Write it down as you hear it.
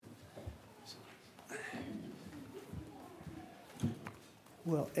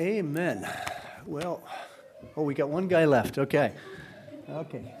Well, amen. Well, we got one guy left. Okay.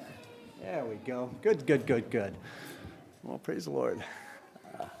 There we go. Good. Well, praise the Lord.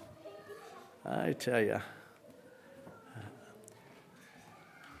 I tell you.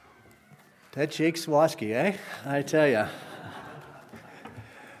 That Jake Swaski, eh? I tell you.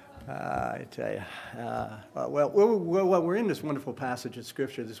 We're in this wonderful passage of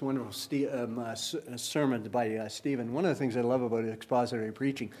Scripture, this wonderful sermon by Stephen. One of the things I love about expository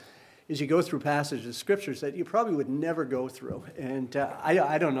preaching is you go through passages of Scriptures that you probably would never go through. And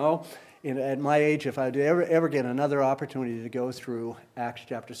I don't know, at my age, if I'd ever get another opportunity to go through Acts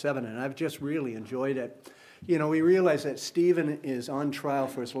chapter 7, and I've just really enjoyed it. You know, we realize that Stephen is on trial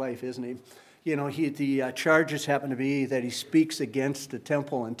for his life, isn't he? You know, the charges happen to be that he speaks against the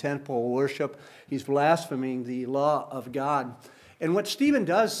temple and temple worship. He's blaspheming the law of God. And what Stephen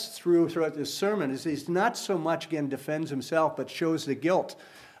does throughout this sermon is he's not so much, again, defends himself, but shows the guilt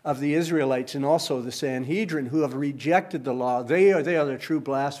of the Israelites and also the Sanhedrin who have rejected the law. They are the true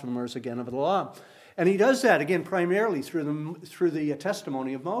blasphemers, again, of the law. And he does that, again, primarily through the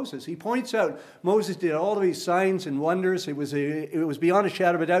testimony of Moses. He points out Moses did all of these signs and wonders. It was beyond a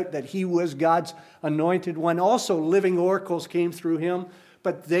shadow of a doubt that he was God's anointed one. Also, living oracles came through him,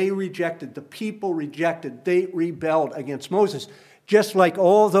 but they rejected. The people rejected. They rebelled against Moses, just like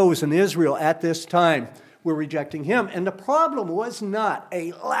all those in Israel at this time were rejecting him. And the problem was not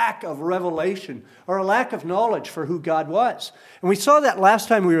a lack of revelation or a lack of knowledge for who God was. And we saw that last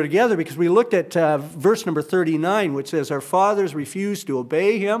time we were together because we looked at verse number 39, which says, our fathers refused to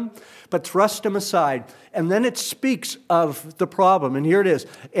obey him, but thrust him aside. And then it speaks of the problem. And here it is.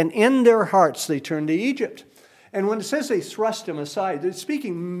 And in their hearts they turned to Egypt. And when it says they thrust him aside, they're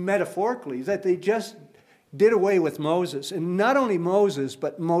speaking metaphorically that they just did away with Moses. And not only Moses,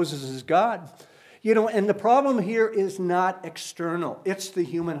 but Moses is God. You know, and the problem here is not external. It's the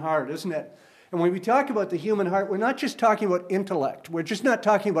human heart, isn't it? And when we talk about the human heart, we're not just talking about intellect. We're just not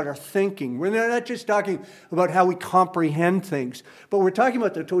talking about our thinking. We're not just talking about how we comprehend things. But we're talking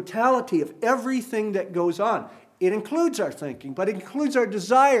about the totality of everything that goes on. It includes our thinking, but it includes our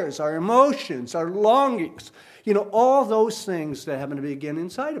desires, our emotions, our longings. You know, all those things that happen to be, again,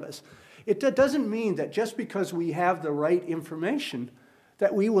 inside of us. It doesn't mean that just because we have the right information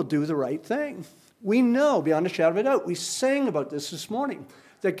that we will do the right thing. We know, beyond a shadow of a doubt, we sang about this morning,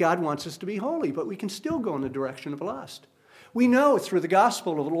 that God wants us to be holy, but we can still go in the direction of lust. We know through the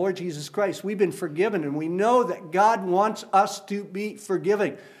gospel of the Lord Jesus Christ, we've been forgiven, and we know that God wants us to be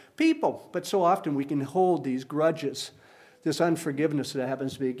forgiving people. But so often we can hold these grudges, this unforgiveness that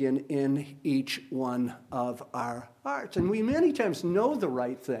happens to be, again, in each one of our hearts. And we many times know the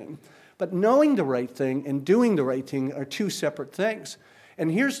right thing, but knowing the right thing and doing the right thing are two separate things. And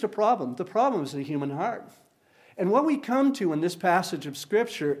here's the problem. The problem is the human heart. And what we come to in this passage of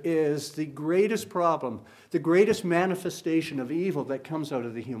Scripture is the greatest problem, the greatest manifestation of evil that comes out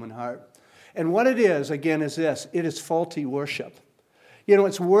of the human heart. And what it is, again, is this. It is faulty worship. You know,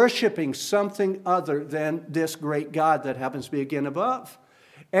 it's worshiping something other than this great God that happens to be, again, above.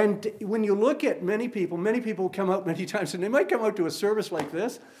 And when you look at many people come out many times, and they might come out to a service like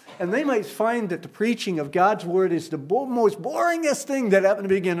this, and they might find that the preaching of God's word is the most boringest thing that happened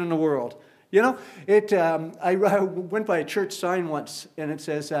to begin in the world. You know, I went by a church sign once, and it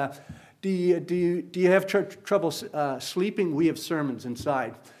says, do you have trouble sleeping? We have sermons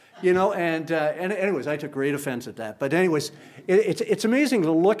inside. You know, and anyways, I took great offense at that. But anyways, it's amazing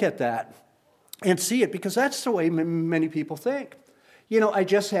to look at that and see it, because that's the way many people think. You know, I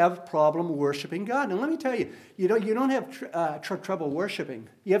just have a problem worshiping God. And let me tell you, you don't have trouble worshiping.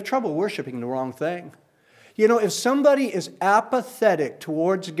 You have trouble worshiping the wrong thing. You know, if somebody is apathetic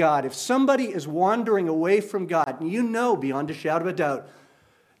towards God, if somebody is wandering away from God, and you know beyond a shadow of a doubt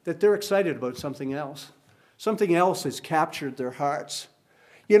that they're excited about something else has captured their hearts.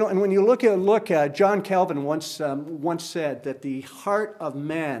 You know, and when you look, John Calvin once said that the heart of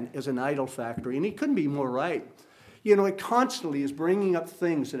man is an idol factory, and he couldn't be more right. You know, it constantly is bringing up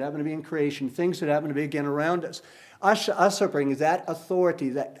things that happen to be in creation, things that happen to be, again, around us. Us are bringing that authority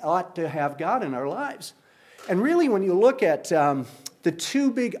that ought to have God in our lives. And really, when you look at the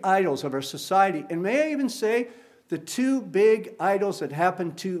two big idols of our society, and may I even say the two big idols that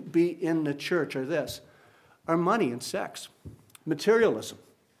happen to be in the church are money and sex, materialism,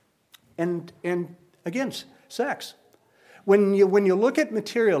 and again, sex. When you look at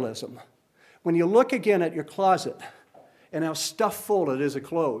materialism, when you look again at your closet and how stuffed full it is of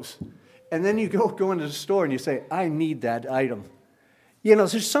clothes, and then you go into the store and you say, I need that item. You know,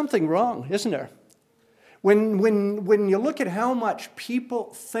 there's something wrong, isn't there? When you look at how much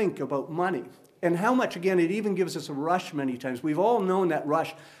people think about money, And how much, again, it even gives us a rush many times. We've all known that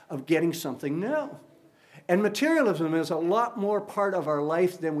rush of getting something new. And materialism is a lot more part of our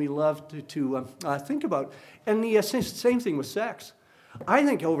life than we love to think about. And the same thing with sex. I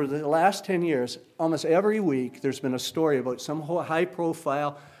think over the last 10 years, almost every week, there's been a story about some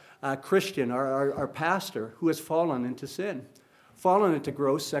high-profile Christian, our pastor, who has fallen into sin, fallen into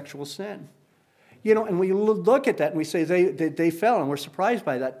gross sexual sin. And we look at that and we say they fell, and we're surprised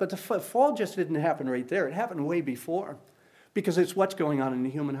by that. But the fall just didn't happen right there. It happened way before, because it's what's going on in the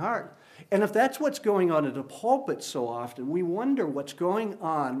human heart. And if that's what's going on in the pulpit so often, we wonder what's going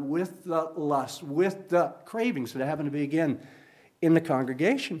on with the lust, with the cravings that happen to be, again, in the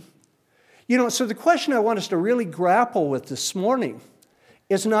congregation. So the question I want us to really grapple with this morning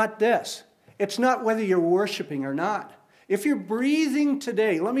is not this. It's not whether you're worshiping or not. If you're breathing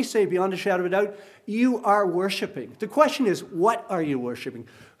today, let me say beyond a shadow of a doubt, you are worshiping. The question is, what are you worshiping?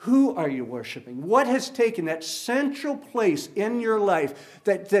 Who are you worshiping? What has taken that central place in your life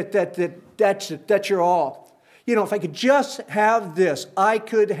that's your all? If I could just have this, I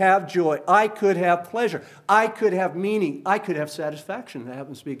could have joy, I could have pleasure, I could have meaning, I could have satisfaction that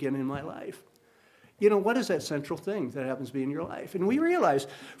happens to be again in my life. What is that central thing that happens to be in your life? And we realize,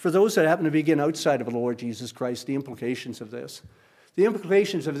 for those that happen to begin outside of the Lord Jesus Christ, the implications of this. The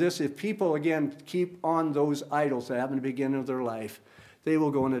implications of this, if people, again, keep on those idols that happen to begin in their life, they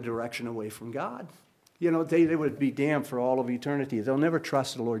will go in a direction away from God. They would be damned for all of eternity. They'll never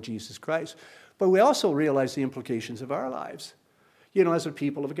trust the Lord Jesus Christ. But we also realize the implications of our lives, as a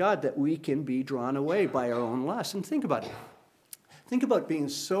people of God, that we can be drawn away by our own lust. And think about it. Think about being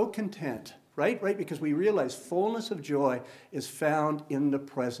so content, right? Because we realize fullness of joy is found in the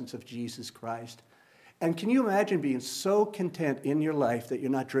presence of Jesus Christ. And can you imagine being so content in your life that you're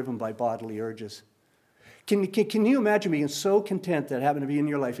not driven by bodily urges? Can you imagine being so content that happened to be in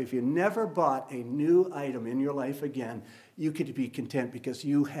your life? If you never bought a new item in your life again, you could be content because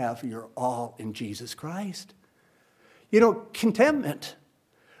you have your all in Jesus Christ. Contentment,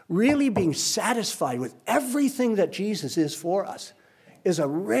 really being satisfied with everything that Jesus is for us, is a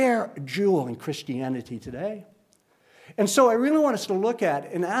rare jewel in Christianity today. And so I really want us to look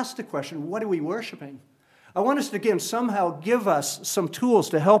at and ask the question, what are we worshiping? I want us to, again, somehow give us some tools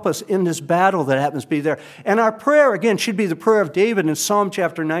to help us in this battle that happens to be there. And our prayer, again, should be the prayer of David in Psalm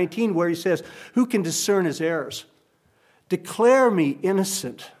chapter 19, where he says, who can discern his errors? Declare me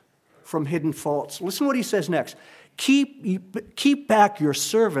innocent from hidden faults. Listen to what he says next. Keep back your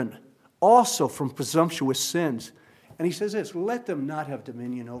servant also from presumptuous sins. And he says this, let them not have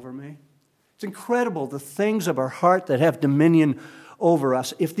dominion over me. It's incredible, the things of our heart that have dominion over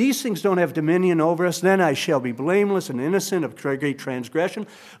us. If these things don't have dominion over us, then I shall be blameless and innocent of great transgression.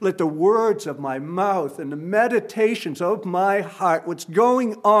 Let the words of my mouth and the meditations of my heart, what's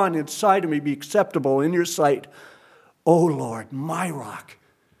going on inside of me, be acceptable in your sight. O Lord, my rock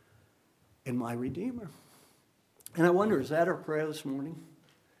and my Redeemer. And I wonder, is that our prayer this morning?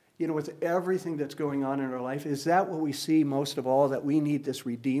 With everything that's going on in our life, is that what we see most of all, that we need this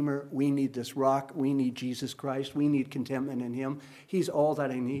Redeemer, we need this rock, we need Jesus Christ, we need contentment in him? He's all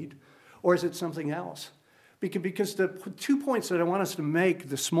that I need. Or is it something else? Because the 2 points that I want us to make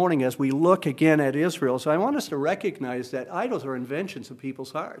this morning as we look again at Israel, so I want us to recognize that idols are inventions of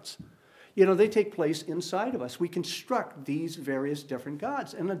people's hearts. They take place inside of us. We construct these various different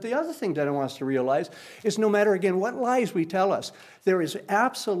gods. And the other thing that I want us to realize is no matter, again, what lies we tell us, there is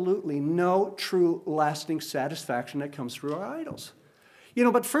absolutely no true lasting satisfaction that comes through our idols.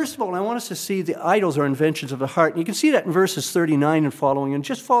 But first of all, I want us to see the idols are inventions of the heart. And you can see that in verses 39 and following. And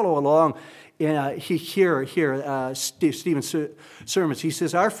just follow along here, Stephen's sermons. He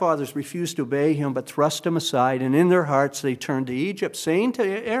says, our fathers refused to obey him, but thrust him aside. And in their hearts they turned to Egypt, saying to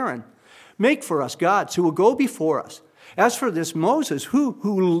Aaron, make for us gods who will go before us. As for this Moses,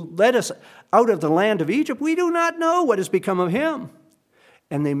 who led us out of the land of Egypt, we do not know what has become of him.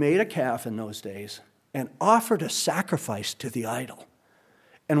 And they made a calf in those days and offered a sacrifice to the idol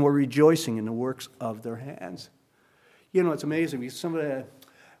and were rejoicing in the works of their hands. It's amazing because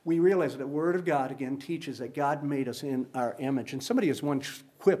we realize that the Word of God, again, teaches that God made us in our image. And somebody has once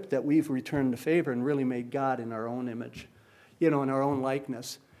quipped that we've returned the favor and really made God in our own image, in our own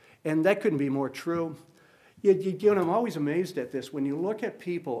likeness. And that couldn't be more true. I'm always amazed at this. When you look at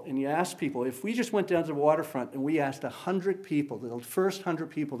people and you ask people, if we just went down to the waterfront and we asked 100 people, the first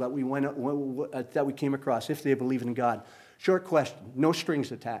 100 people that we came across, if they believe in God, short question, no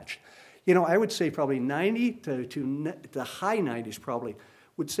strings attached. I would say probably 90 to the high 90s probably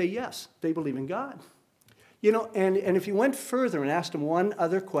would say yes, they believe in God. And if you went further and asked them one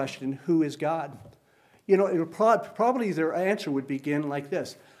other question, who is God? Probably their answer would begin like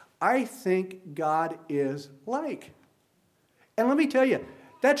this. I think God is like. And let me tell you,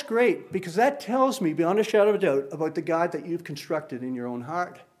 that's great, because that tells me beyond a shadow of a doubt about the God that you've constructed in your own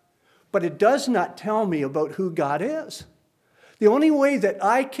heart. But it does not tell me about who God is. The only way that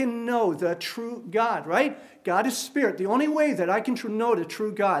I can know the true God, right? God is spirit. The only way that I can know the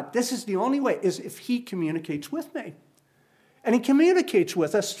true God, this is the only way, is if he communicates with me. And he communicates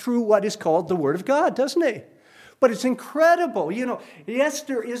with us through what is called the Word of God, doesn't he? But it's incredible. Yes,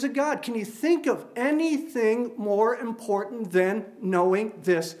 there is a God. Can you think of anything more important than knowing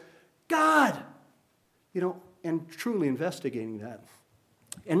this God? And truly investigating that.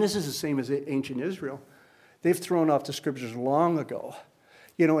 And this is the same as ancient Israel. They've thrown off the scriptures long ago,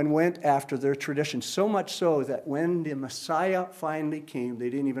 and went after their tradition. So much so that when the Messiah finally came, they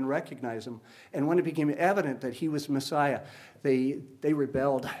didn't even recognize him. And when it became evident that he was Messiah, they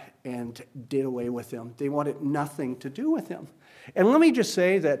rebelled and did away with him. They wanted nothing to do with him. And let me just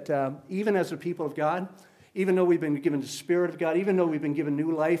say that even as a people of God, even though we've been given the Spirit of God, even though we've been given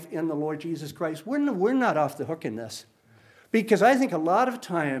new life in the Lord Jesus Christ, we're not off the hook in this. Because I think a lot of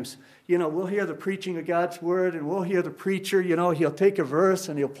times, we'll hear the preaching of God's word, and we'll hear the preacher, he'll take a verse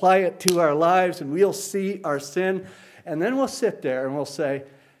and he'll apply it to our lives, and we'll see our sin. And then we'll sit there and we'll say,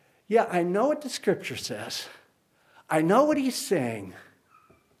 yeah, I know what the scripture says. I know what he's saying.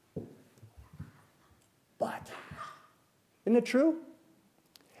 But, isn't it true?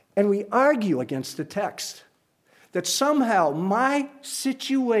 And we argue against the text that somehow my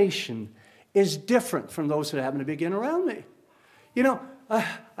situation is different from those that happen to begin around me.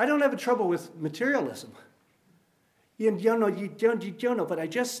 I don't have a trouble with materialism. You don't know, but I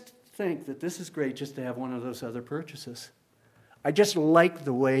just think that this is great just to have one of those other purchases. I just like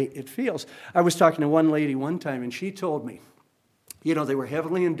the way it feels. I was talking to one lady one time, and she told me, they were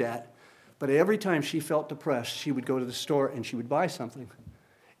heavily in debt, but every time she felt depressed, she would go to the store and she would buy something.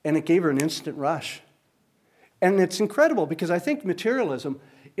 And it gave her an instant rush. And it's incredible, because I think materialism,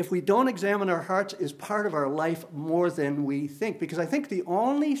 if we don't examine our hearts, is part of our life more than we think. Because I think the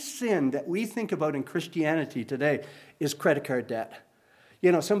only sin that we think about in Christianity today is credit card debt.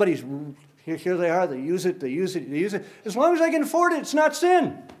 Somebody's, here they are, they use it. As long as I can afford it, it's not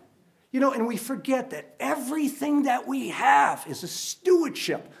sin. And we forget that everything that we have is a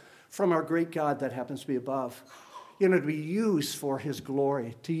stewardship from our great God that happens to be above. To be used for his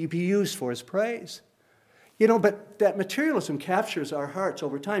glory, to be used for his praise. But that materialism captures our hearts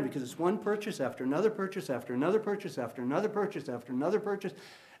over time, because it's one purchase after another purchase, after another purchase, after another purchase, after another purchase,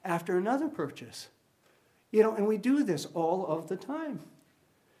 after another purchase. And we do this all of the time.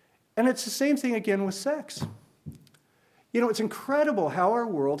 And it's the same thing again with sex. It's incredible how our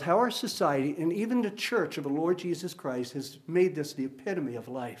world, how our society, and even the church of the Lord Jesus Christ has made this the epitome of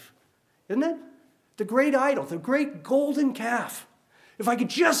life. Isn't it? The great idol, the great golden calf. If I could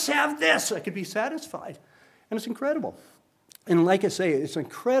just have this, I could be satisfied. And it's incredible. And like I say, it's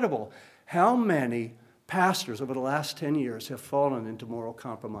incredible how many pastors over the last 10 years have fallen into moral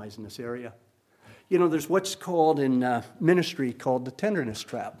compromise in this area. There's what's called in ministry called the tenderness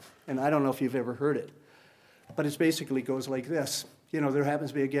trap. And I don't know if you've ever heard it. But it basically goes like this. There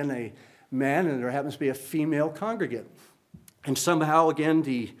happens to be, again, a man, and there happens to be a female congregant. And somehow, again,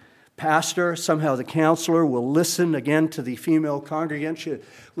 the pastor, somehow the counselor will listen again to the female congregant. She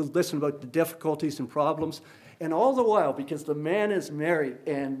will listen about the difficulties and problems. And all the while, because the man is married,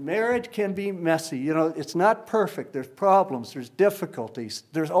 and marriage can be messy. It's not perfect. There's problems. There's difficulties.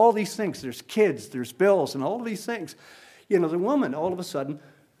 There's all these things. There's kids. There's bills, and all of these things. The woman, all of a sudden,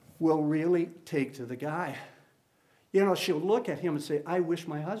 will really take to the guy. She'll look at him and say, I wish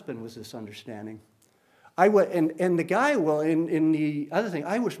my husband was this understanding. And the guy will, in the other thing,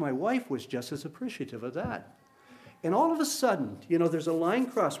 I wish my wife was just as appreciative of that. And all of a sudden, there's a line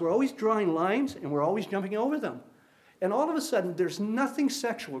crossed. We're always drawing lines, and we're always jumping over them. And all of a sudden, there's nothing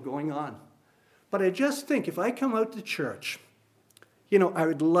sexual going on. But I just think if I come out to church, I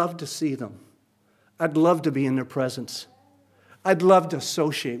would love to see them. I'd love to be in their presence. I'd love to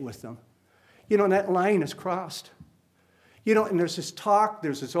associate with them. And that line is crossed. And there's this talk,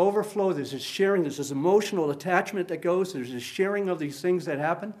 there's this overflow, there's this sharing, there's this emotional attachment that goes, there's this sharing of these things that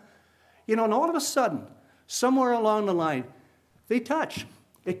happen. And all of a sudden, somewhere along the line, they touch.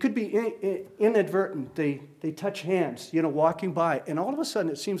 It could be inadvertent. They touch hands, walking by. And all of a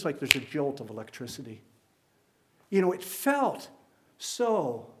sudden, it seems like there's a jolt of electricity. It felt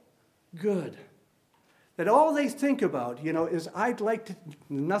so good that all they think about, is I'd like to,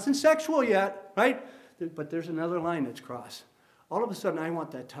 nothing sexual yet, right? But there's another line that's crossed. All of a sudden, I want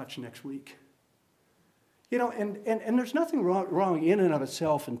that touch next week. And there's nothing wrong in and of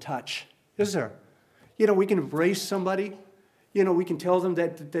itself in touch, is there? We can embrace somebody, We can tell them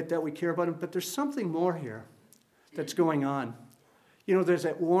that we care about them, but there's something more here that's going on. There's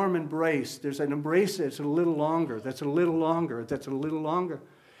that warm embrace. There's an embrace that's a little longer, that's a little longer, that's a little longer.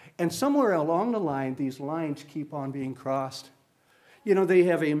 And somewhere along the line, these lines keep on being crossed. They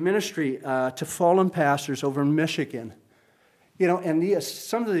have a ministry to fallen pastors over in Michigan. And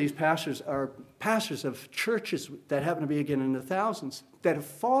some of these pastors are pastors of churches that happen to be, again, in the thousands, that have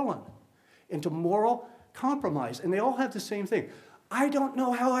fallen into moral compromise. And they all have the same thing. I don't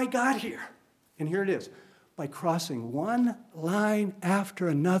know how I got here. And here it is. By crossing one line after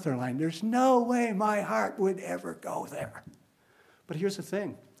another line. There's no way my heart would ever go there. But here's the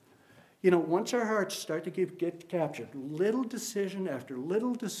thing. Once our hearts start to get captured, little decision after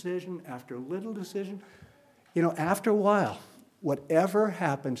little decision after little decision, after a while, whatever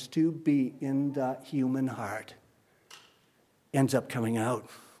happens to be in the human heart ends up coming out.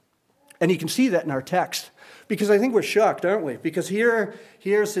 And you can see that in our text. Because I think we're shocked, aren't we? Because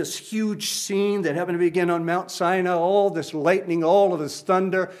here's this huge scene that happened to begin on Mount Sinai, all this lightning, all of this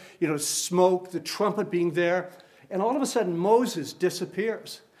thunder, smoke, the trumpet being there. And all of a sudden, Moses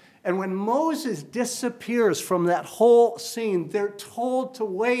disappears. And when Moses disappears from that whole scene, they're told to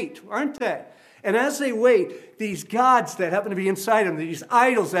wait, aren't they? And as they wait, these gods that happen to be inside them, these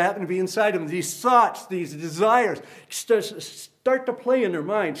idols that happen to be inside them, these thoughts, these desires, start to play in their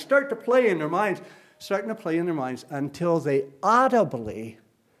minds, starting to play in their minds until they audibly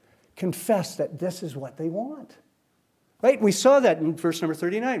confess that this is what they want. Right? We saw that in verse number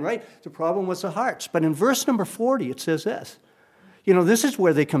 39, right? The problem was the hearts. But in verse number 40, it says this. This is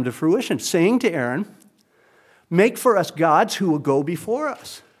where they come to fruition, saying to Aaron, make for us gods who will go before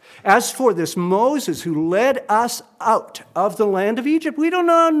us. As for this Moses who led us out of the land of Egypt, we don't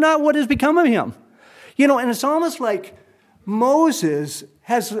know not what has become of him. And it's almost like Moses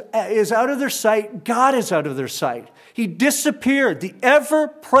is out of their sight, God is out of their sight. He disappeared. The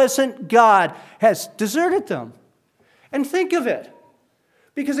ever-present God has deserted them. And think of it.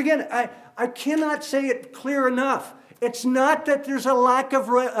 Because again, I cannot say it clear enough. It's not that there's a lack of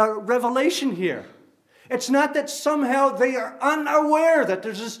revelation here. It's not that somehow they are unaware that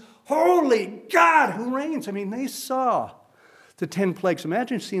there's this holy God who reigns. I mean, they saw the 10 plagues.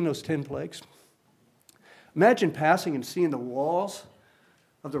 Imagine seeing those 10 plagues. Imagine passing and seeing the walls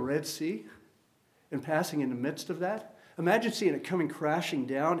of the Red Sea and passing in the midst of that. Imagine seeing it coming crashing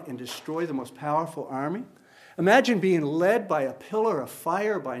down and destroy the most powerful army. Imagine being led by a pillar of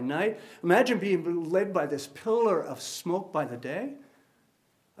fire by night. Imagine being led by this pillar of smoke by the day.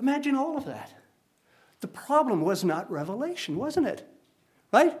 Imagine all of that. The problem was not revelation, wasn't it?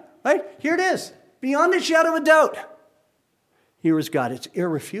 Right? Here it is. Beyond a shadow of a doubt. Here is God. It's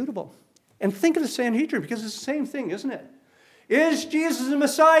irrefutable. And think of the Sanhedrin, because it's the same thing, isn't it? Is Jesus the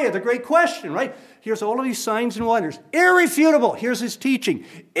Messiah? The great question, right? Here's all of these signs and wonders. Irrefutable. Here's his teaching.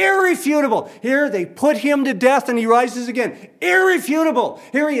 Irrefutable. Here they put him to death and he rises again. Irrefutable.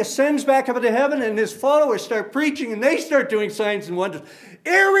 Here he ascends back up into heaven and his followers start preaching and they start doing signs and wonders.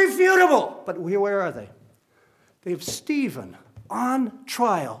 Irrefutable. But where are they? They have Stephen on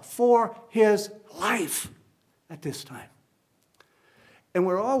trial for his life at this time. And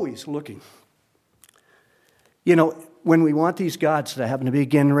we're always looking. When we want these gods that happen to be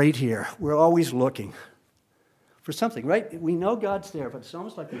again right here, we're always looking for something, right? We know God's there, but it's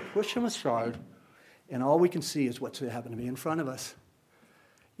almost like we push him aside, and all we can see is what's happened to be in front of us.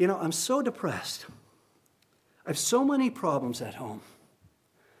 I'm so depressed. I have so many problems at home.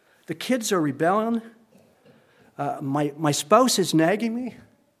 The kids are rebelling. My spouse is nagging me.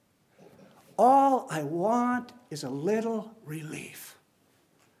 All I want is a little relief,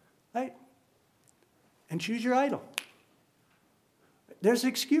 right? And choose your idol. There's an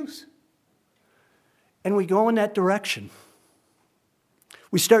excuse. And we go in that direction.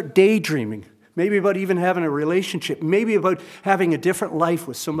 We start daydreaming, maybe about even having a relationship, maybe about having a different life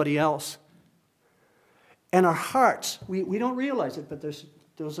with somebody else. And our hearts, we don't realize it, but there's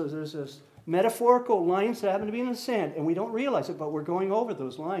those metaphorical lines that happen to be in the sand, and we don't realize it, but we're going over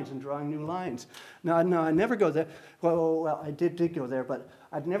those lines and drawing new lines. No, I never go there. Well, I did go there, but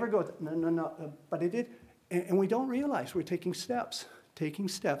I'd never go there. No, but I did. And we don't realize we're taking steps.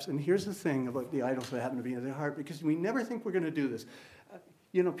 And here's the thing about the idols that happen to be in their heart, because we never think we're going to do this.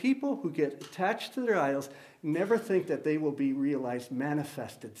 People who get attached to their idols never think that they will be realized,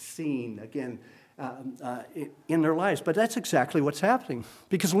 manifested, seen again in their lives. But that's exactly what's happening.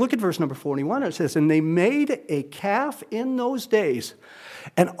 Because look at verse number 41. It says, and they made a calf in those days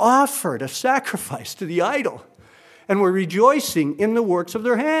and offered a sacrifice to the idol, and were rejoicing in the works of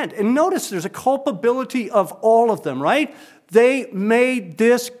their hand. And notice there's a culpability of all of them, right? They made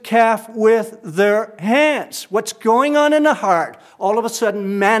this calf with their hands. What's going on in the heart all of a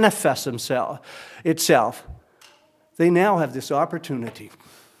sudden manifests itself. They now have this opportunity.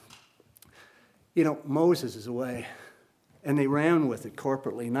 Moses is away, and they ran with it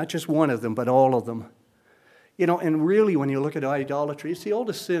corporately, not just one of them, but all of them. And really, when you look at idolatry, it's the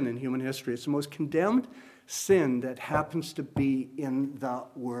oldest sin in human history. It's the most condemned sin that happens to be in the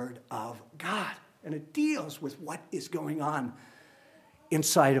Word of God. And it deals with what is going on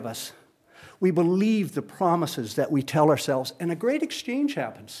inside of us. We believe the promises that we tell ourselves, and a great exchange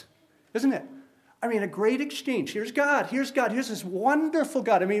happens, isn't it? A great exchange. Here's God, here's this wonderful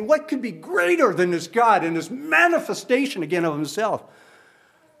God. What could be greater than this God and this manifestation again of himself?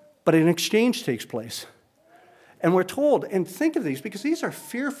 But an exchange takes place. And we're told, and think of these, because these are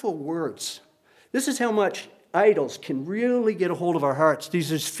fearful words. This is how much idols can really get a hold of our hearts.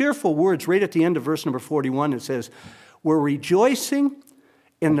 These are fearful words right at the end of verse number 41. It says, we're rejoicing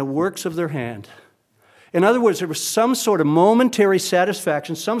in the works of their hand. In other words, there was some sort of momentary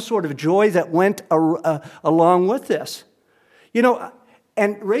satisfaction, some sort of joy that went along with this.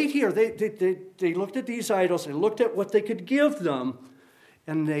 And right here, they looked at these idols, they looked at what they could give them,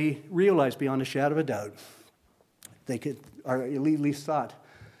 and they realized beyond a shadow of a doubt they could, or at least thought,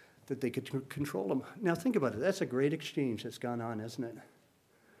 that they could control them. Now think about it. That's a great exchange that's gone on, isn't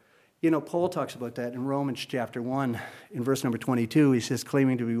it? Paul talks about that in Romans chapter 1, in verse number 22. He says,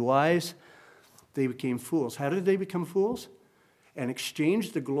 claiming to be wise, they became fools. How did they become fools? And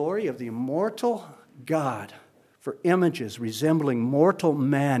exchanged the glory of the immortal God for images resembling mortal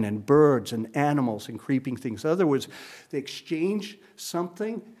man and birds and animals and creeping things. In other words, they exchanged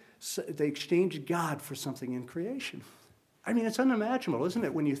something. They exchanged God for something in creation. It's unimaginable, isn't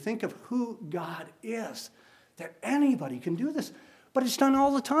it, when you think of who God is, that anybody can do this. But it's done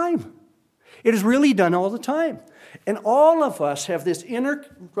all the time. It is really done all the time. And all of us have this inner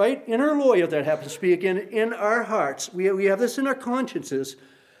lawyer that happens to be, again, in our hearts. We have this in our consciences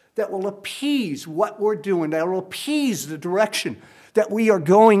that will appease what we're doing, that will appease the direction that we are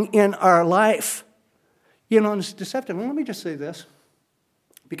going in our life. And it's deceptive. And let me just say this,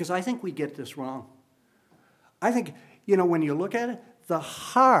 because I think we get this wrong. I think, when you look at it, the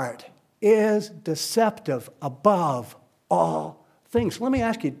heart is deceptive above all things. Let me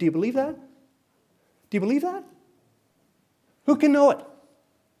ask you, do you believe that? Do you believe that? Who can know it?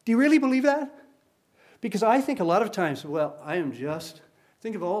 Do you really believe that? Because I think a lot of times,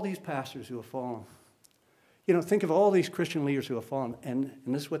 think of all these pastors who have fallen. Think of all these Christian leaders who have fallen, and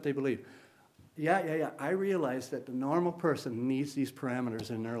this is what they believe. Yeah. I realize that the normal person needs these parameters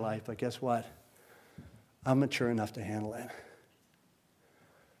in their life, but guess what? I'm mature enough to handle it.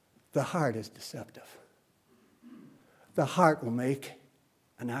 The heart is deceptive. The heart will make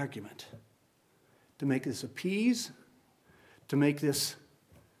an argument to make this appease, to make this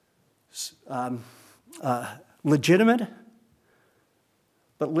legitimate.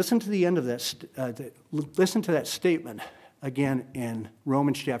 But listen to the end of that. Listen to that statement again in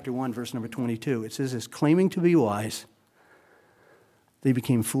Romans chapter 1, verse number 22. It says this, claiming to be wise, they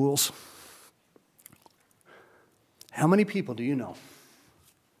became fools. How many people do you know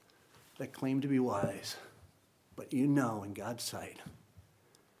that claim to be wise, but in God's sight,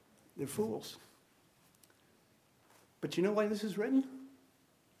 they're fools? But you know why this is written?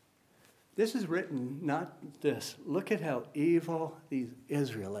 This is written, not this. Look at how evil these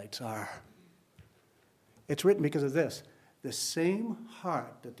Israelites are. It's written because of this. The same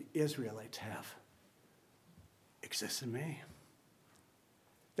heart that the Israelites have exists in me.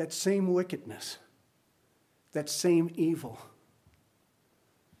 That same wickedness. That same evil.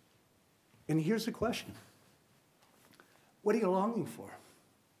 And here's the question. What are you longing for?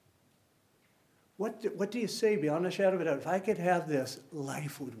 What do you say beyond a shadow of a doubt? If I could have this,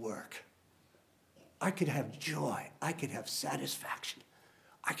 life would work. I could have joy. I could have satisfaction.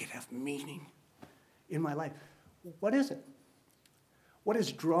 I could have meaning in my life. What is it? What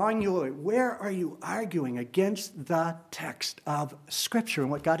is drawing you away? Where are you arguing against the text of Scripture and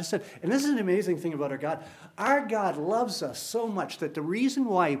what God has said? And this is an amazing thing about our God. Our God loves us so much that the reason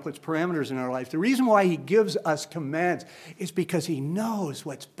why He puts parameters in our life, the reason why He gives us commands, is because He knows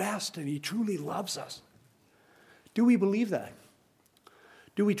what's best and He truly loves us. Do we believe that?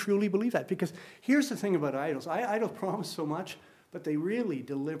 Do we truly believe that? Because here's the thing about idols. Idols promise so much, but they really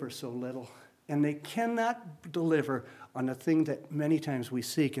deliver so little. And they cannot deliver on the thing that many times we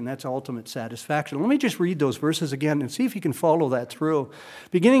seek, and that's ultimate satisfaction. Let me just read those verses again and see if you can follow that through.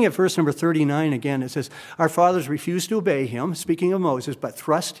 Beginning at verse number 39 again, it says, our fathers refused to obey him, speaking of Moses, but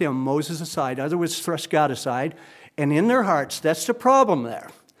thrust him, Moses, aside. In other words, thrust God aside. And in their hearts, that's the problem there.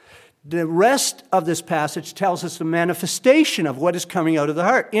 The rest of this passage tells us the manifestation of what is coming out of the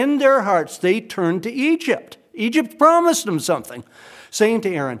heart. In their hearts, they turned to Egypt. Egypt promised them something, saying to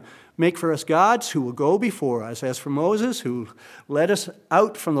Aaron, make for us gods who will go before us. As for Moses, who led us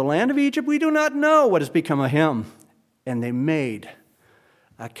out from the land of Egypt, we do not know what has become of him. And they made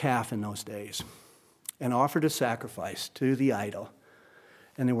a calf in those days and offered a sacrifice to the idol.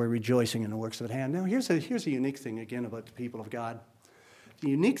 And they were rejoicing in the works of the hand. Now, here's a unique thing, again, about the people of God. The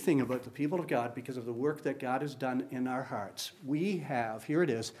unique thing about the people of God, because of the work that God has done in our hearts, we have, here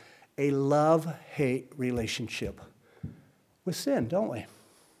it is, a love-hate relationship with sin, don't we?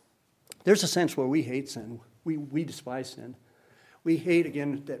 There's a sense where we hate sin. We despise sin. We hate,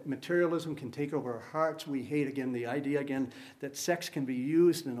 again, that materialism can take over our hearts. We hate, again, the idea, again, that sex can be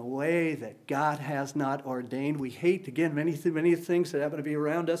used in a way that God has not ordained. We hate, again, many things that happen to be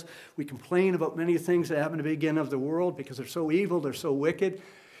around us. We complain about many things that happen to be, again, of the world because they're so evil, they're so wicked.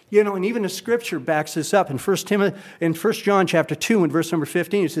 You know, and even the Scripture backs this up. In 1 John chapter 2 and verse number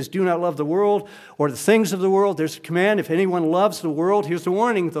 15, it says, do not love the world or the things of the world. There's a command, if anyone loves the world, here's the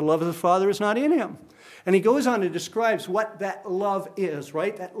warning, the love of the Father is not in him. And he goes on and describes what that love is,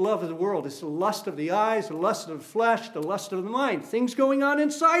 right? That love of the world is the lust of the eyes, the lust of the flesh, the lust of the mind. Things going on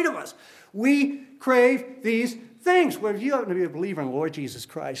inside of us. We crave these things. Well, if you happen to be a believer in the Lord Jesus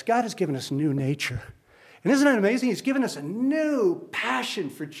Christ, God has given us a new nature. And isn't it amazing? He's given us a new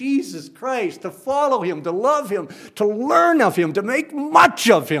passion for Jesus Christ, to follow him, to love him, to learn of him, to make much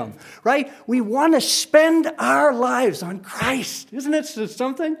of him, right? We want to spend our lives on Christ. Isn't it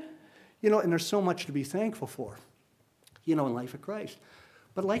something? You know, and there's so much to be thankful for, you know, in life of Christ.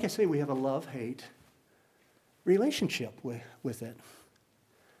 But like I say, we have a love-hate relationship with it.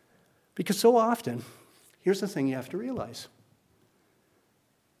 Because so often, here's the thing you have to realize.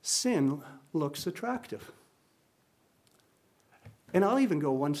 Sin looks attractive. And I'll even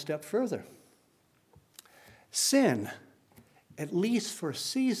go one step further. Sin, at least for a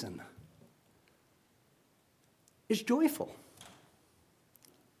season, is joyful.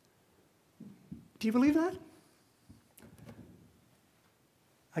 Do you believe that?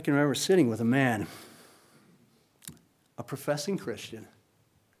 I can remember sitting with a man, a professing Christian,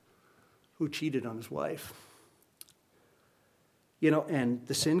 who cheated on his wife. You know, and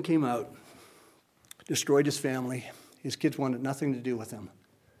the sin came out, destroyed his family. His kids wanted nothing to do with him,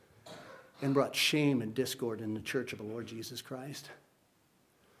 and brought shame and discord in the church of the Lord Jesus Christ.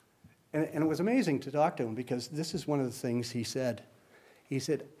 And it was amazing to talk to him, because this is one of the things he said. He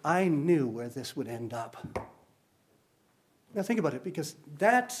said, I knew where this would end up. Now think about it, because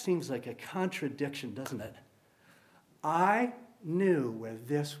that seems like a contradiction, doesn't it? I knew where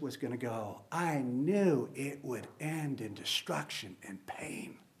this was going to go. I knew it would end in destruction and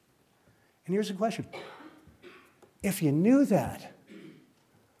pain. And here's the question. If you knew that,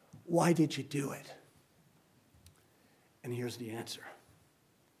 why did you do it? And here's the answer.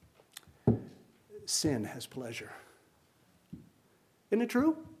 Sin has pleasure. Isn't it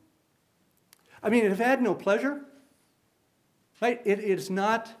true? I mean, if it had no pleasure, right, it is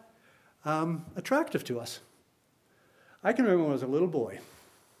not attractive to us. I can remember when I was a little boy,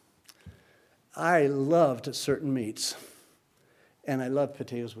 I loved certain meats, and I loved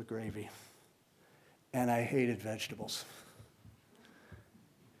potatoes with gravy, and I hated vegetables.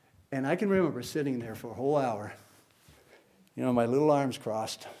 And I can remember sitting there for a whole hour, you know, my little arms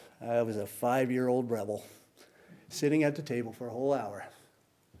crossed. I was a 5-year-old rebel, sitting at the table for a whole hour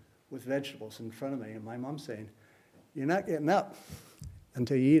with vegetables in front of me, and my mom saying, you're not getting up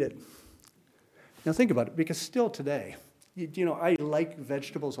until you eat it. Now think about it, because still today, you know, I like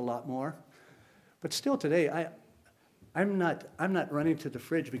vegetables a lot more, but still today, I'm not running to the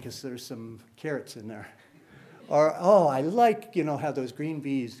fridge because there's some carrots in there. Or, oh, I like, you know, how those green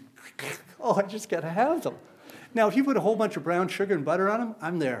beans, oh, I just got to have them. Now, if you put a whole bunch of brown sugar and butter on them,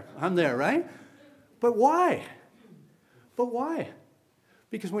 I'm there, right? But why?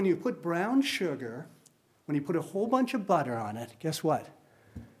 Because when you put brown sugar, when you put a whole bunch of butter on it, guess what?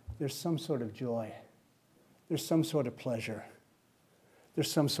 There's some sort of joy. There's some sort of pleasure.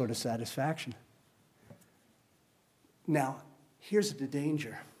 There's some sort of satisfaction. Now, here's the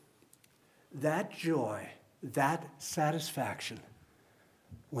danger. That joy, that satisfaction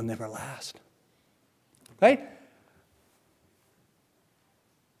will never last. Right?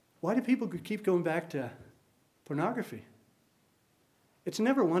 Why do people keep going back to pornography? It's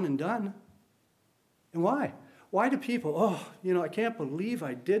never one and done. And why? Why do people, oh, you know, I can't believe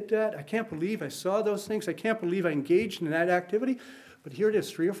I did that. I can't believe I saw those things. I can't believe I engaged in that activity. But here it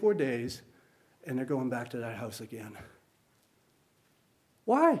is, 3 or 4 days, and they're going back to that house again.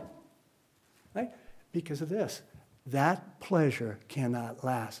 Why? Right? Because of this. that pleasure cannot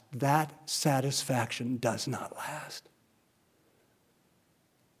last. That satisfaction does not last.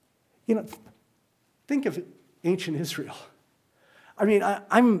 Think of ancient Israel. I mean,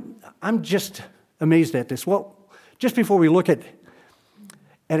 I'm just amazed at this. Well, just before we look at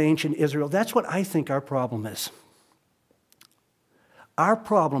ancient Israel, that's what I think our problem is. Our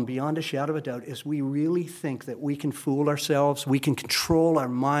problem, beyond a shadow of a doubt, is we really think that we can fool ourselves, we can control our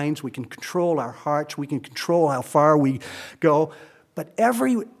minds, we can control our hearts, we can control how far we go. But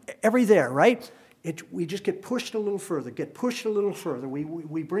every there, right? We just get pushed a little further,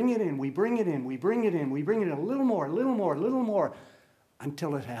 We bring it in, we bring it in a little more,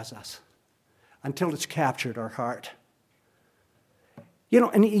 until it has us, until it's captured our heart.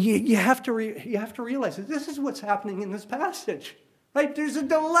 And you have to realize that this is what's happening in this passage. Right? There's a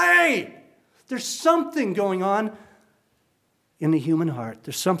delay. There's something going on in the human heart.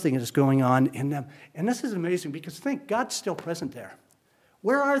 There's something that's going on in them. And this is amazing because think, God's still present there.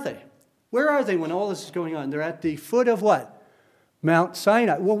 Where are they? Where are they when all this is going on? They're at the foot of what? Mount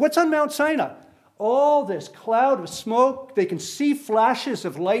Sinai. Well, what's on Mount Sinai? All this cloud of smoke. They can see flashes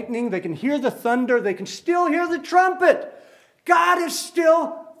of lightning. They can hear the thunder. They can still hear the trumpet. God is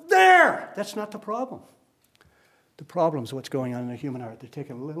still there. That's not the problem. The problem is what's going on in the human heart. They're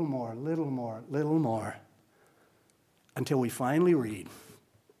taking a little more, until we finally read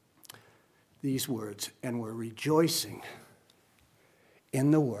these words, and we're rejoicing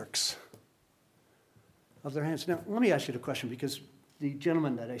in the works of their hands. Now, let me ask you the question, because the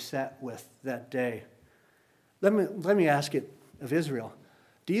gentleman that I sat with that day, let me ask it of Israel.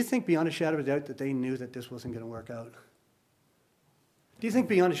 Do you think beyond a shadow of a doubt that they knew that this wasn't going to work out? Do you think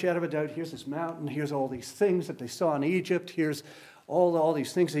beyond a shadow of a doubt, here's this mountain, here's all these things that they saw in Egypt, here's all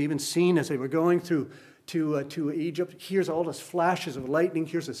these things they even seen as they were going through to Egypt, here's all these flashes of lightning,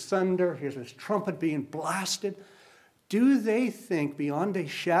 here's this thunder, here's this trumpet being blasted. Do they think beyond a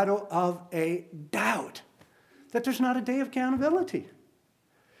shadow of a doubt that there's not a day of accountability?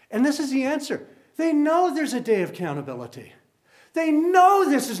 And this is the answer. They know there's a day of accountability. They know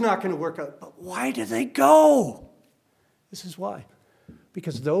this is not going to work out. But why do they go? This is why.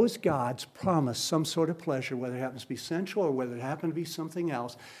 Because those gods promised some sort of pleasure, whether it happens to be sensual or whether it happened to be something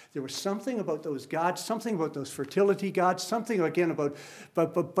else. There was something about those gods, something about those fertility gods, something, again, about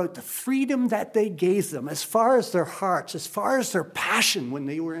the freedom that they gave them as far as their hearts, as far as their passion when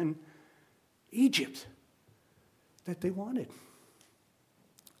they were in Egypt, that they wanted.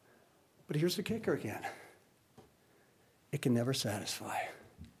 But here's the kicker again. It can never satisfy.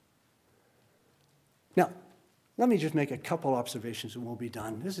 Now, let me just make a couple observations and we'll be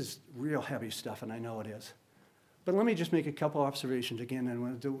done. This is real heavy stuff, and I know it is. But let me just make a couple observations again,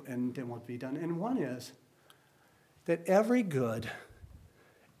 and then we'll be done. And one is that every good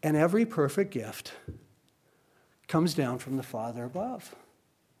and every perfect gift comes down from the Father above.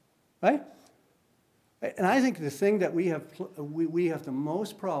 Right? And I think the thing that we have the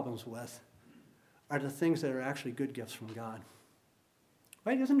most problems with are the things that are actually good gifts from God.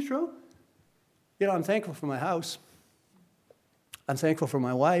 Right? Isn't it true? I'm thankful for my house. I'm thankful for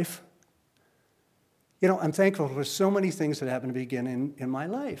my wife. I'm thankful for so many things that happen to begin in my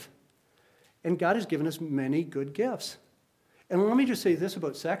life. And God has given us many good gifts. And let me just say this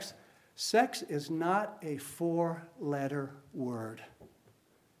about sex. Sex is not a 4-letter word.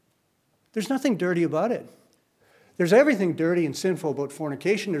 There's nothing dirty about it. There's everything dirty and sinful about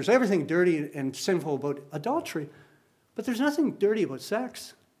fornication. There's everything dirty and sinful about adultery. But there's nothing dirty about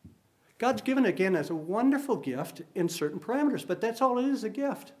sex. God's given, again, as a wonderful gift in certain parameters, but that's all it is, a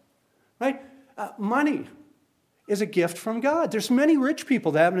gift, right? Money is a gift from God. There's many rich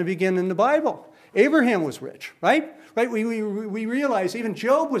people that happen to begin in the Bible. Abraham was rich, right? We realize even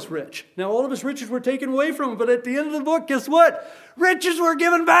Job was rich. Now, all of his riches were taken away from him, but at the end of the book, guess what? Riches were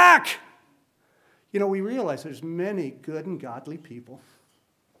given back. We realize there's many good and godly people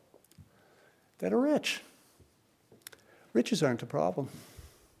that are rich. Riches aren't a problem.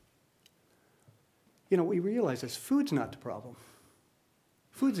 We realize this. Food's not the problem.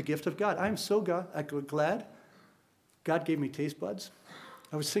 Food's a gift of God. I'm so glad God gave me taste buds.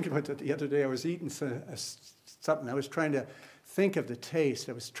 I was thinking about that the other day. I was eating something. I was trying to think of the taste.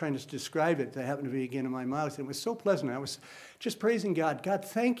 I was trying to describe it that happened to be again in my mouth. And it was so pleasant. I was just praising God. God,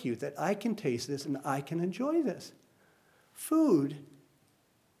 thank you that I can taste this and I can enjoy this. Food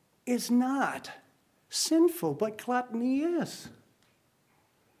is not sinful, but gluttony is.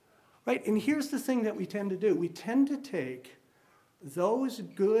 Right? And here's the thing that we tend to do. We tend to take those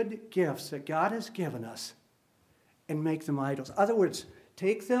good gifts that God has given us and make them idols. In other words,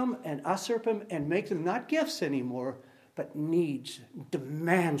 take them and usurp them and make them not gifts anymore, but needs,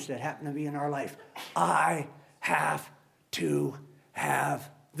 demands that happen to be in our life. I have to have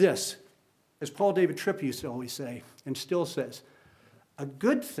this. As Paul David Tripp used to always say, and still says, a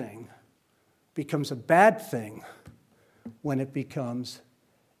good thing becomes a bad thing when it becomes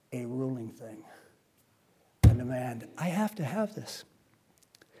a ruling thing. A demand. I have to have this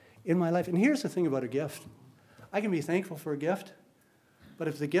in my life. And here's the thing about a gift. I can be thankful for a gift, but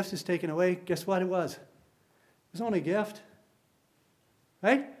if the gift is taken away, guess what it was? It was only a gift.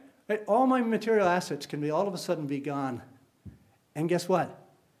 Right? All my material assets can be all of a sudden be gone. And guess what?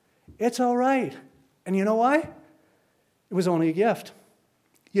 It's all right. And you know why? It was only a gift.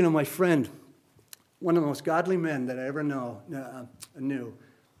 You know, my friend, one of the most godly men that I ever knew,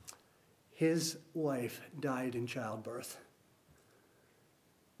 his wife died in childbirth.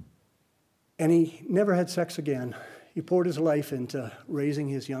 And he never had sex again. He poured his life into raising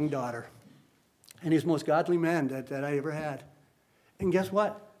his young daughter. And he's the most godly man that I ever had. And guess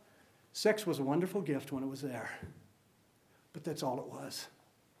what? Sex was a wonderful gift when it was there. But that's all it was.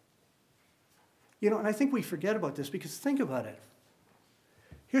 You know, and I think we forget about this because think about it.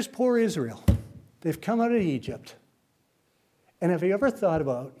 Here's poor Israel. They've come out of Egypt. And have you ever thought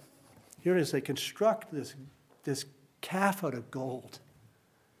about, here it is, they construct this calf out of gold.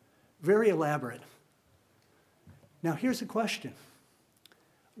 Very elaborate. Now here's the question.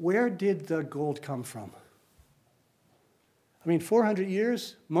 Where did the gold come from? I mean, 400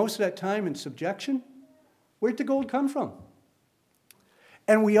 years, most of that time in subjection. Where did the gold come from?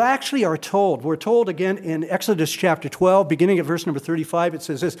 And we actually are told, we're told again in Exodus chapter 12, beginning at verse number 35, it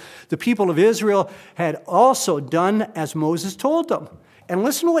says this, the people of Israel had also done as Moses told them. And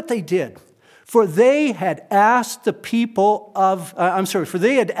listen to what they did. For they had asked the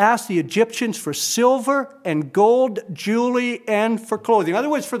Egyptians for silver and gold, jewelry, and for clothing. In other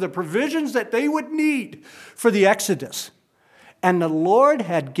words, for the provisions that they would need for the Exodus. And the Lord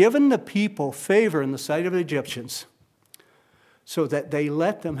had given the people favor in the sight of the Egyptians, so that they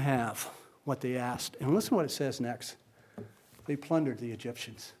let them have what they asked. And listen to what it says next. They plundered the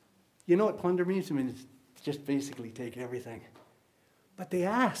Egyptians. You know what plunder means? I mean, it's just basically take everything. But they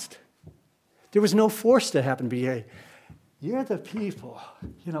asked. There was no force that happened to be, hey, you're the people.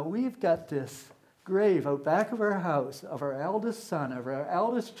 You know, we've got this grave out back of our house, of our eldest son, of our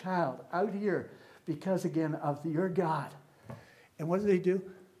eldest child, out here, because, again, of your God. And what did they do?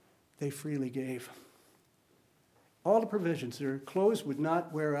 They freely gave. All the provisions. Their clothes would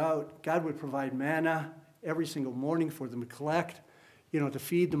not wear out. God would provide manna every single morning for them to collect, to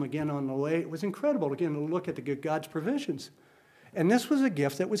feed them again on the way. It was incredible, again, to look at God's provisions. And this was a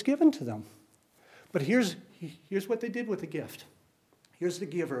gift that was given to them. But here's what they did with the gift. Here's the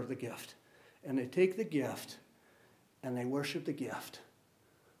giver of the gift. And they take the gift and they worship the gift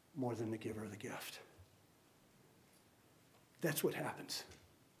more than the giver of the gift. That's what happens.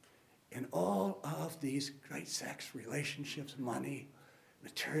 In all of these great sex, relationships, money,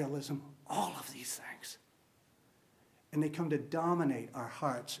 materialism, all of these things. And they come to dominate our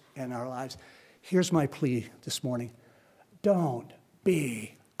hearts and our lives. Here's my plea this morning. Don't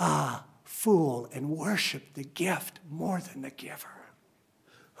be a fool and worship the gift more than the giver,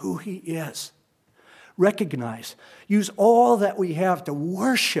 who he is. Recognize, use all that we have to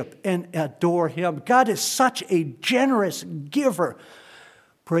worship and adore him. God is such a generous giver.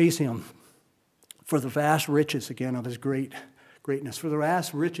 Praise him for the vast riches, again, of his greatness, for the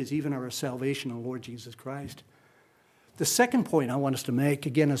vast riches, even of our salvation in the Lord Jesus Christ. The second point I want us to make,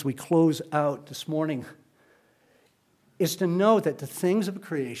 again, as we close out this morning, is to know that the things of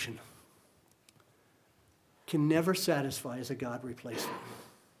creation can never satisfy as a God replacement.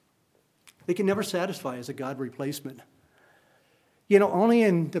 They can never satisfy as a God replacement. Only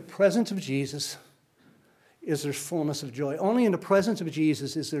in the presence of Jesus is there fullness of joy. Only in the presence of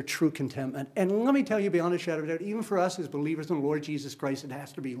Jesus is there true contentment. And let me tell you beyond a shadow of a doubt, even for us as believers in the Lord Jesus Christ, it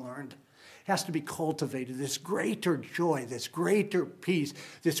has to be learned. It has to be cultivated. This greater joy, this greater peace,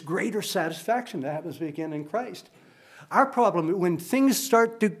 this greater satisfaction that happens again in Christ. Our problem, when things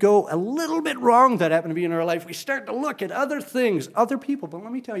start to go a little bit wrong that happen to be in our life, we start to look at other things, other people. But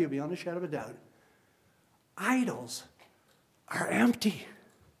let me tell you beyond a shadow of a doubt, idols are empty.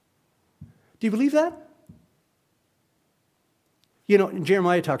 Do you believe that?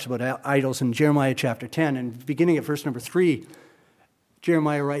 Jeremiah talks about idols in Jeremiah chapter 10, and beginning at verse number 3,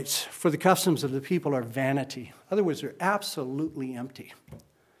 Jeremiah writes, "For the customs of the people are vanity." In other words, they're absolutely empty.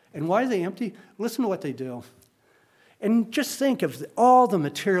 And why are they empty? Listen to what they do. And just think of all the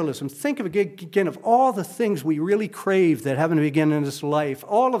materialism. Think of again of all the things we really crave that happen to begin in this life,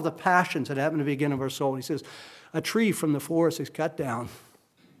 all of the passions that happen to begin of our soul. He says, a tree from the forest is cut down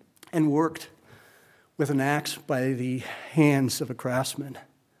and worked with an axe by the hands of a craftsman.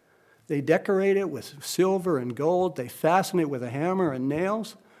 They decorate it with silver and gold. They fasten it with a hammer and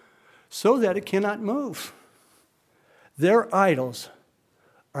nails so that it cannot move. Their idols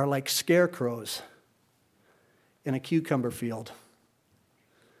are like scarecrows in a cucumber field,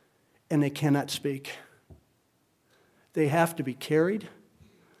 and they cannot speak. They have to be carried,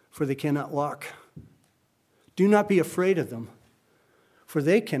 for they cannot walk. Do not be afraid of them, for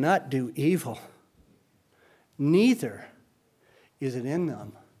they cannot do evil. Neither is it in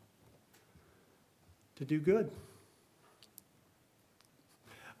them to do good.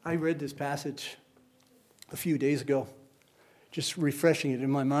 I read this passage a few days ago, just refreshing it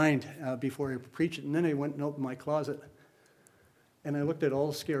in my mind before I preach it. And then I went and opened my closet, and I looked at all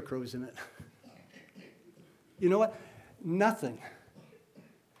the scarecrows in it. You know what? Nothing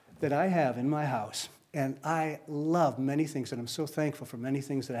that I have in my house, and I love many things, and I'm so thankful for many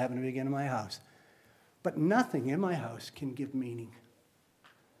things that happen to begin in my house, but nothing in my house can give meaning.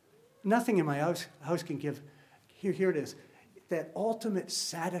 Nothing in my house can give, here it is, that ultimate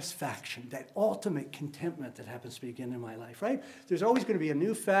satisfaction, that ultimate contentment that happens to begin in my life, right? There's always going to be a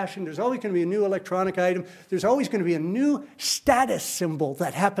new fashion. There's always going to be a new electronic item. There's always going to be a new status symbol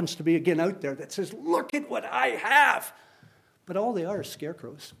that happens to be, again, out there that says, look at what I have. But all they are is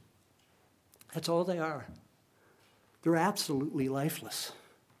scarecrows. That's all they are. They're absolutely lifeless.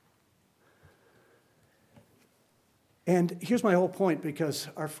 And here's my whole point, because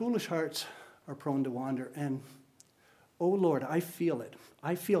our foolish hearts are prone to wander. And, oh Lord, I feel it.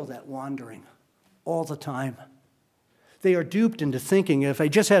 I feel that wandering all the time. They are duped into thinking, if I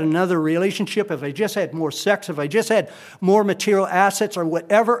just had another relationship, if I just had more sex, if I just had more material assets or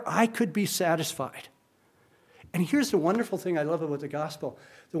whatever, I could be satisfied. And here's the wonderful thing I love about the gospel.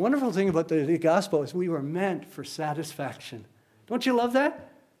 The wonderful thing about the gospel is we were meant for satisfaction. Don't you love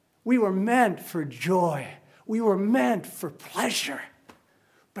that? We were meant for joy. We were meant for pleasure.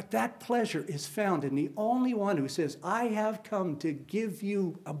 But that pleasure is found in the only one who says, I have come to give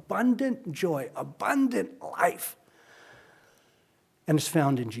you abundant joy, abundant life. And it's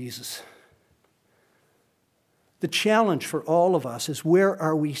found in Jesus. The challenge for all of us is, where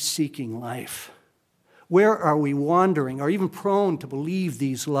are we seeking life? Where are we wandering or even prone to believe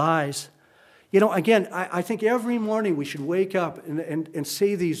these lies? You know, again, I think every morning we should wake up and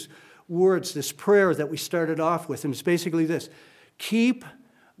say these words, this prayer that we started off with. And it's basically this: keep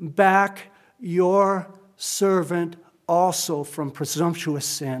back your servant also from presumptuous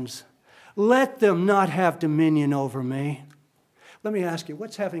sins. Let them not have dominion over me. Let me ask you,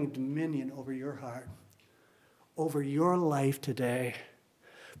 what's having dominion over your heart, over your life today?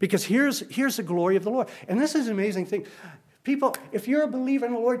 Because here's the glory of the Lord. And this is an amazing thing. People, if you're a believer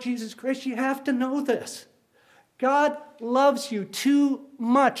in the Lord Jesus Christ, you have to know this. God loves you too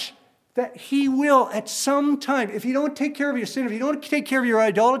much that he will at some time, if you don't take care of your sin, if you don't take care of your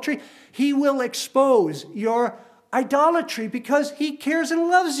idolatry, he will expose your idolatry because he cares and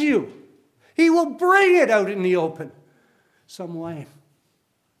loves you. He will bring it out in the open some way.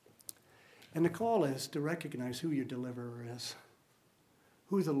 And the call is to recognize who your deliverer is,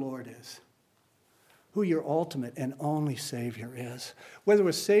 who the Lord is, who your ultimate and only Savior is. Whether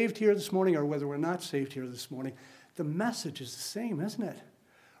we're saved here this morning or whether we're not saved here this morning, the message is the same, isn't it?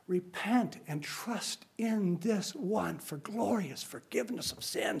 Repent and trust in this one for glorious forgiveness of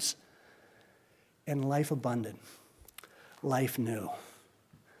sins and life abundant, life new.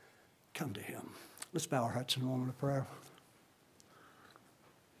 Come to him. Let's bow our hearts in a moment of prayer.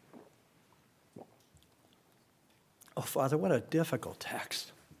 Oh, Father, what a difficult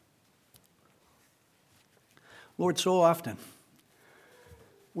text. Lord, so often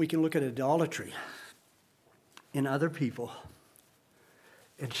we can look at idolatry in other people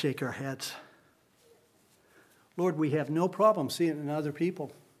and shake our heads. Lord, we have no problem seeing it in other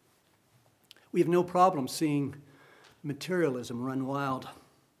people. We have no problem seeing materialism run wild.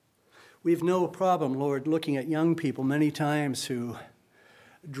 We have no problem, Lord, looking at young people many times who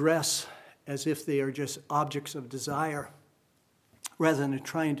dress as if they are just objects of desire, rather than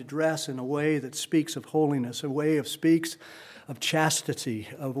trying to dress in a way that speaks of holiness, a way that speaks of chastity,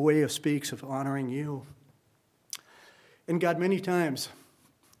 a way that speaks of honoring you. And God, many times,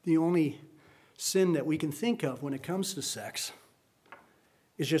 the only sin that we can think of when it comes to sex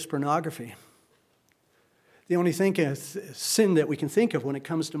is just pornography. The only sin that we can think of when it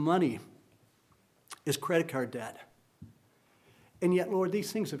comes to money is credit card debt. And yet, Lord,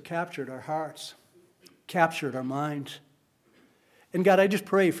 these things have captured our hearts, captured our minds. And God, I just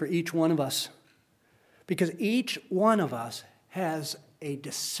pray for each one of us, because each one of us has a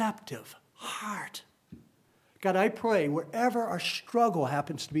deceptive heart. God, I pray wherever our struggle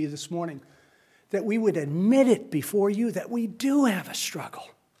happens to be this morning, that we would admit it before you, that we do have a struggle.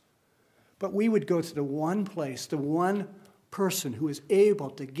 but we would go to the one place, the one person who is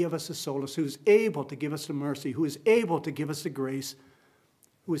able to give us the solace, who is able to give us the mercy, who is able to give us the grace,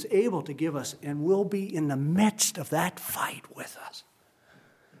 who is able to give us and will be in the midst of that fight with us,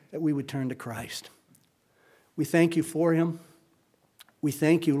 that we would turn to Christ. We thank you for him. We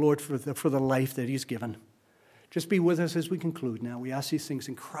thank you, Lord, for the life that he's given. Just be with us as we conclude now. We ask these things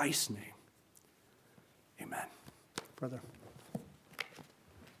in Christ's name. Amen. Brother.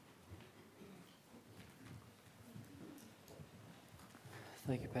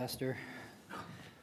 Thank you, Pastor.